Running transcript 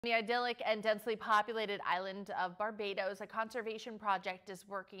The idyllic and densely populated island of Barbados, a conservation project is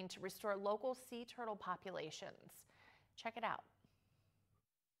working to restore local sea turtle populations. Check it out.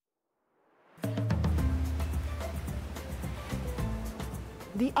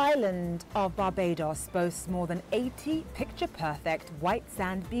 The island of Barbados boasts more than 80 picture-perfect white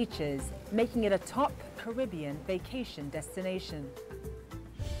sand beaches, making it a top Caribbean vacation destination.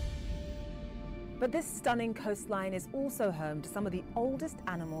 But this stunning coastline is also home to some of the oldest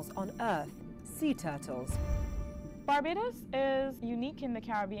animals on Earth, sea turtles. Barbados is unique in the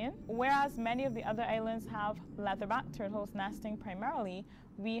Caribbean. Whereas many of the other islands have leatherback turtles nesting primarily,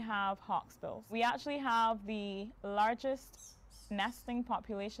 we have hawksbills. We actually have the largest nesting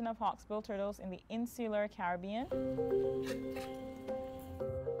population of hawksbill turtles in the insular Caribbean.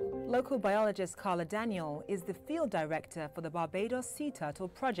 Local biologist Carla Daniel is the field director for the Barbados Sea Turtle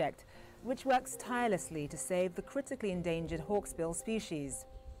Project, which works tirelessly to save the critically endangered hawksbill species.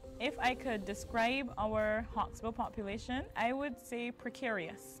 If I could describe our hawksbill population, I would say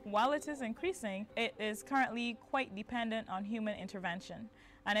precarious. While it is increasing, it is currently quite dependent on human intervention.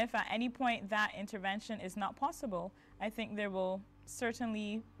 And if at any point that intervention is not possible, I think there will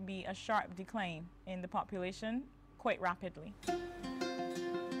certainly be a sharp decline in the population quite rapidly.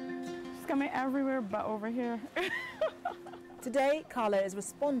 It's coming everywhere but over here. Today, Carla is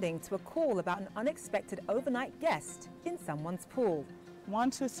responding to a call about an unexpected overnight guest in someone's pool. 1,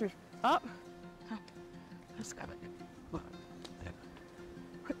 2, 3, up. Let's grab it.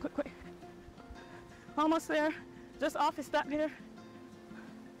 Quick, quick, quick. Almost there. Just off his step here.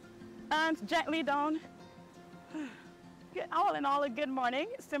 And gently down. All in all, a good morning.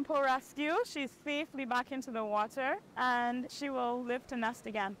 Simple rescue. She's safely back into the water and she will live to nest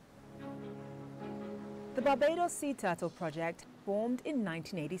again. The Barbados Sea Turtle Project formed in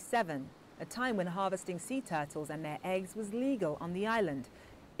 1987, a time when harvesting sea turtles and their eggs was legal on the island.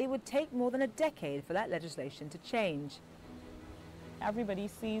 It would take more than a decade for that legislation to change. Everybody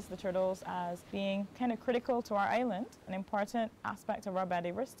sees the turtles as being kind of critical to our island, an important aspect of our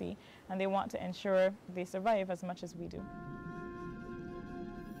biodiversity, and they want to ensure they survive as much as we do.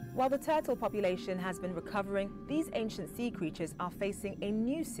 While the turtle population has been recovering, these ancient sea creatures are facing a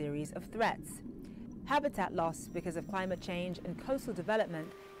new series of threats. Habitat loss because of climate change and coastal development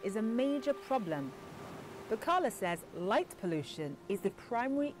is a major problem. But Carla says light pollution is the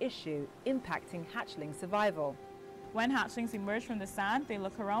primary issue impacting hatchling survival. When hatchlings emerge from the sand, they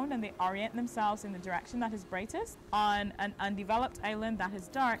look around and they orient themselves in the direction that is brightest. On an undeveloped island that is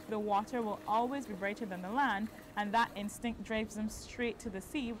dark, the water will always be brighter than the land, and that instinct drives them straight to the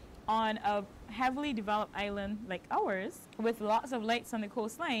sea. On a heavily developed island like ours, with lots of lights on the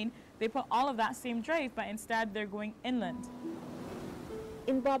coastline, they put all of that same drive, but instead they're going inland.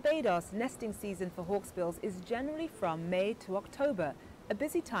 In Barbados, nesting season for hawksbills is generally from May to October, a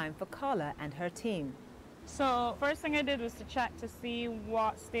busy time for Carla and her team. So first thing I did was to check to see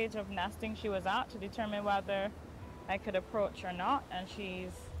what stage of nesting she was at to determine whether I could approach or not, and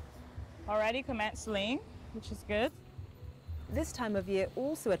she's already commenced laying, which is good. This time of year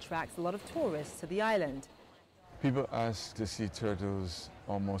also attracts a lot of tourists to the island. People ask to see turtles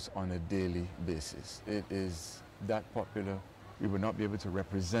almost on a daily basis. It is that popular. We would not be able to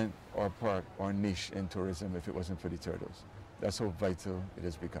represent our part, our niche in tourism if it wasn't for the turtles. That's how vital it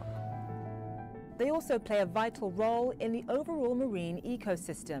has become. They also play a vital role in the overall marine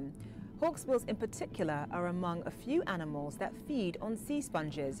ecosystem. Hawksbills in particular are among a few animals that feed on sea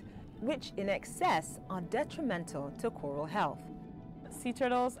sponges, which in excess are detrimental to coral health. Sea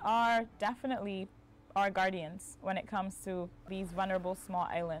turtles are definitely our guardians when it comes to these vulnerable small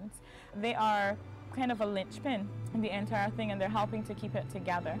islands. They are kind of a linchpin in the entire thing, and they're helping to keep it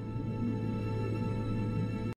together.